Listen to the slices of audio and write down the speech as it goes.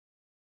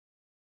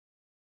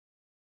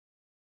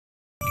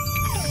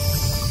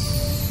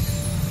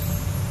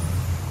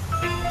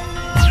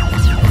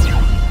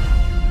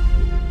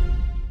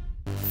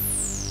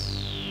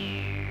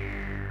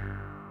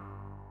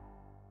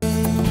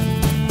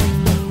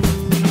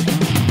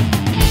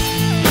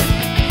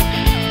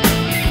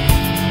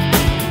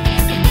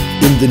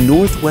the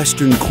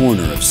northwestern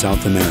corner of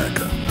South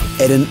America,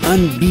 at an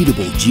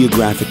unbeatable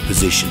geographic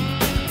position,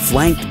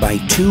 flanked by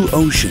two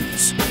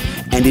oceans,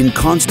 and in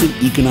constant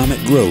economic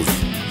growth,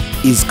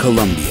 is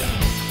Colombia,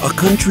 a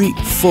country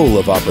full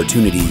of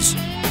opportunities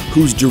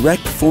whose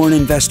direct foreign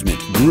investment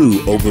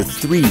grew over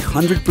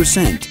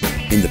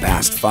 300% in the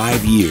past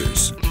 5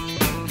 years.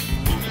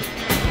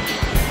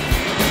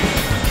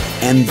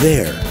 And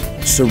there,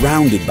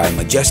 surrounded by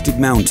majestic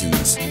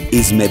mountains,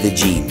 is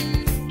Medellin,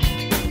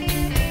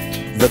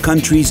 the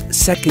country's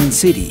second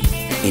city,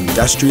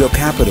 industrial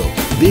capital,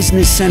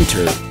 business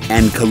center,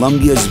 and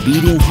Colombia's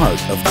beating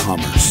heart of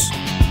commerce.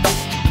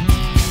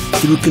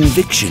 Through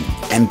conviction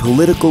and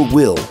political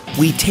will,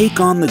 we take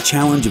on the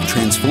challenge of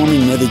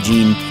transforming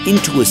Medellin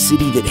into a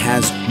city that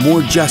has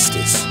more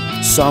justice,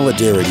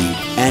 solidarity,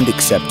 and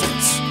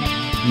acceptance.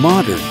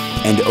 Modern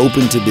and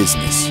open to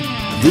business.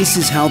 This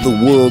is how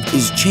the world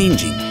is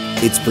changing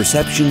its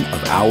perception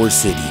of our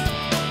city.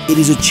 It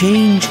is a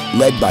change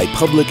led by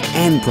public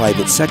and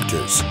private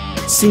sectors,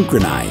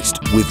 synchronized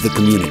with the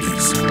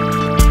communities.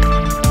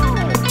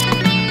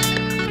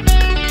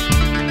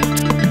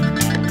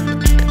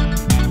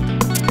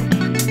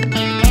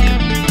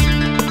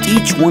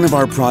 Each one of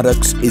our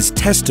products is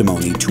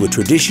testimony to a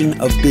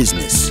tradition of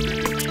business,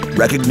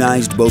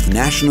 recognized both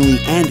nationally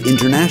and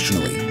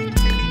internationally,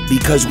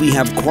 because we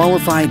have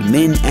qualified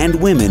men and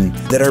women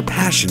that are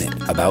passionate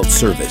about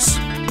service.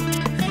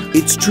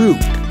 It's true,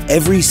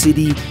 every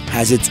city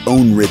has its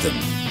own rhythm.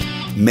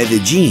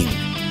 Medellin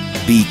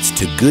beats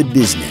to good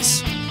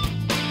business.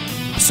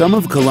 Some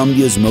of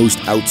Colombia's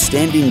most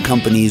outstanding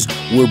companies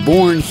were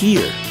born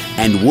here,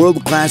 and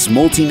world-class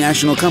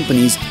multinational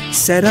companies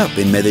set up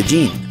in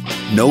Medellin,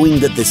 knowing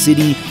that the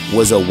city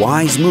was a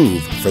wise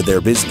move for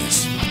their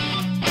business.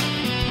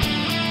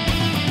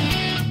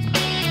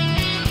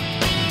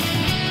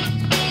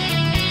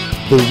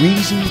 The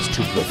reasons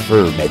to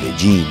prefer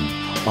Medellin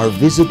are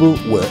visible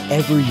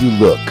wherever you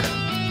look.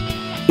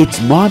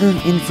 Its modern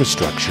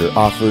infrastructure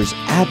offers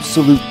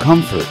absolute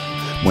comfort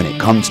when it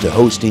comes to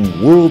hosting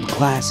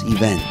world-class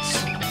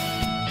events.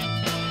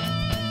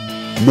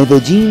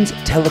 Medellin's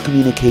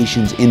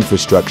telecommunications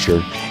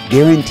infrastructure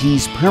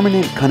guarantees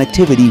permanent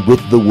connectivity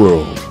with the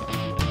world.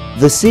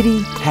 The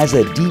city has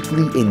a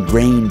deeply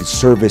ingrained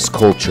service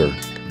culture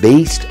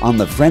based on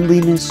the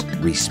friendliness,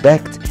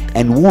 respect,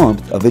 and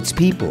warmth of its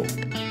people.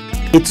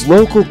 Its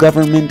local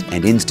government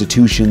and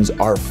institutions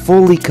are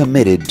fully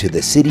committed to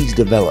the city's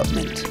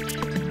development.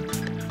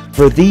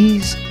 For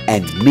these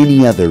and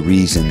many other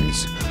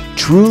reasons,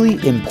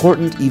 truly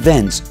important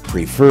events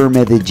prefer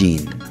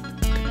Medellin.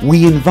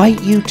 We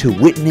invite you to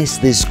witness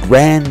this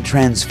grand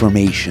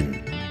transformation,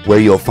 where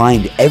you'll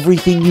find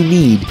everything you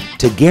need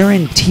to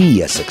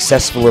guarantee a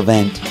successful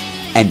event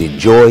and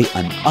enjoy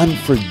an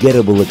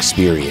unforgettable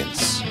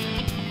experience.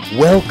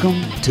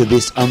 Welcome to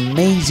this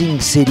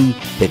amazing city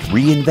that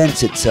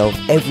reinvents itself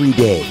every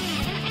day.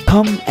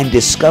 Come and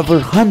discover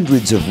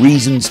hundreds of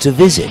reasons to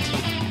visit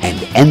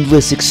and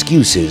endless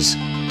excuses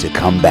to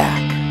come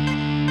back.